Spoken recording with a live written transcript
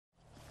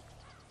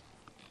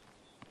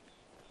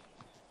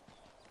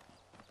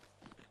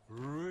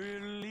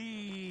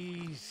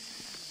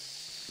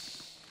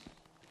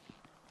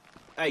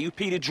Hey, you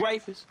Peter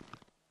Dreyfus?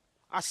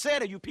 I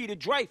said it, you Peter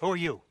Dreyfus. Who are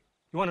you?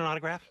 You want an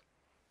autograph?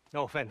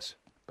 No offense,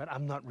 but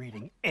I'm not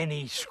reading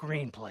any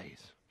screenplays.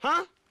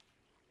 Huh?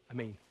 I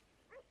mean,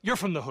 you're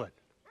from the hood,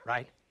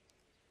 right?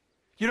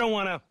 You don't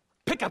want to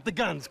pick up the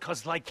guns,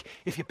 because, like,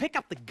 if you pick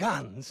up the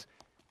guns,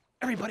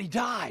 everybody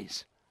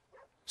dies.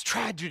 It's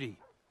tragedy,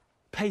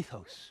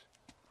 pathos,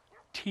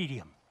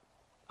 tedium.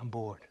 I'm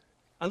bored.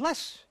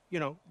 Unless, you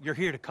know, you're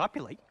here to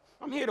copulate.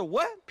 I'm here to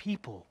what?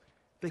 People,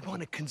 they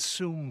want to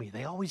consume me.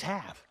 They always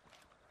have.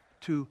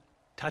 To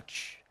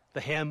touch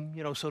the hem,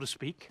 you know, so to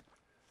speak.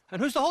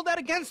 And who's to hold that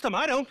against them?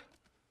 I don't.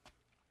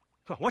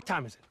 Well, what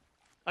time is it?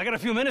 I got a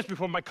few minutes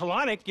before my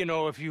colonic. You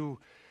know, if you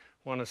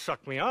want to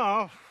suck me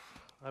off,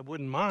 I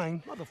wouldn't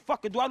mind.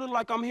 Motherfucker, do I look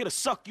like I'm here to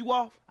suck you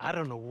off? I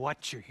don't know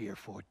what you're here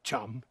for,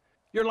 chum.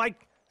 You're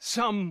like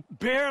some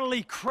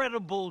barely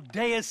credible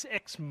deus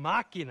ex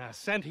machina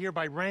sent here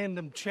by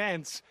random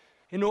chance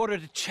in order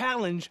to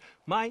challenge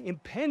my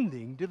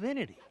impending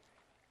divinity.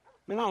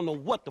 Man, I don't know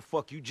what the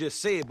fuck you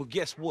just said, but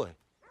guess what?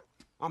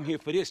 I'm here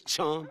for this,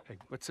 chum. Hey,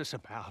 what's this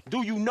about?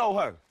 Do you know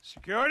her?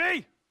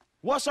 Security?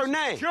 What's her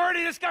name?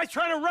 Security, this guy's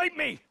trying to rape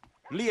me!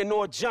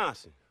 Leonore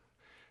Johnson.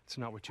 It's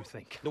not what you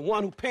think. The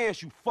one whose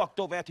parents you fucked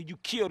over after you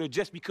killed her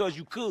just because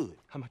you could.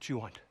 How much you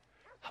want?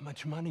 How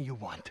much money you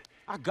want?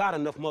 I got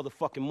enough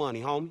motherfucking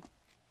money, homie.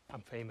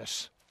 I'm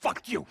famous.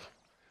 Fuck you!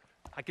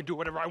 I can do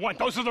whatever I want.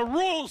 Those are the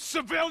rules,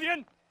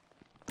 civilian!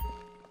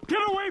 Get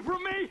away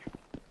from me!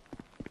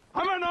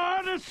 I'm an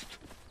artist!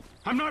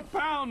 I'm not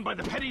bound by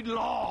the petty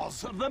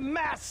laws of the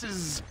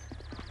masses.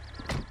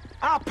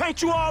 I'll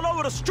paint you all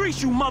over the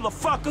streets, you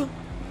motherfucker!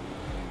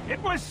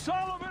 It was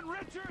Sullivan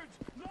Richards,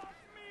 not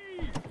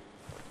me!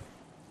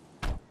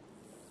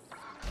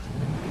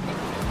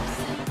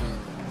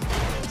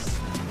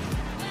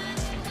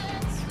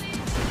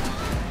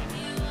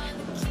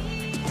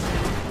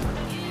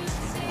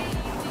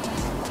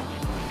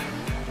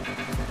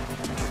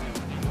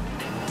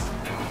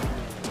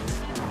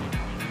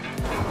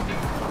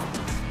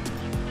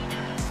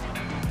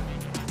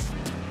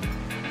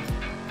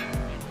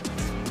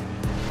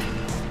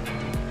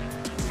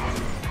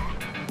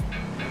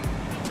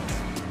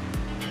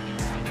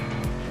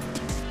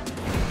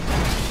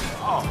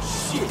 Oh,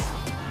 shit!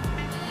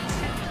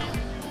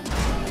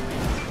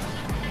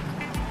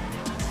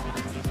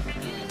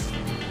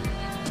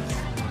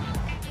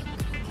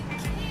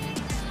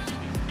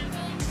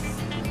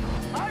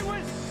 I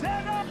was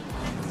set up!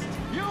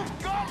 You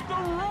got the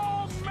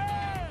wrong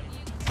man!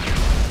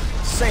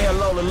 Say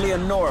hello to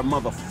Leonora,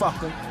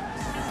 motherfucker.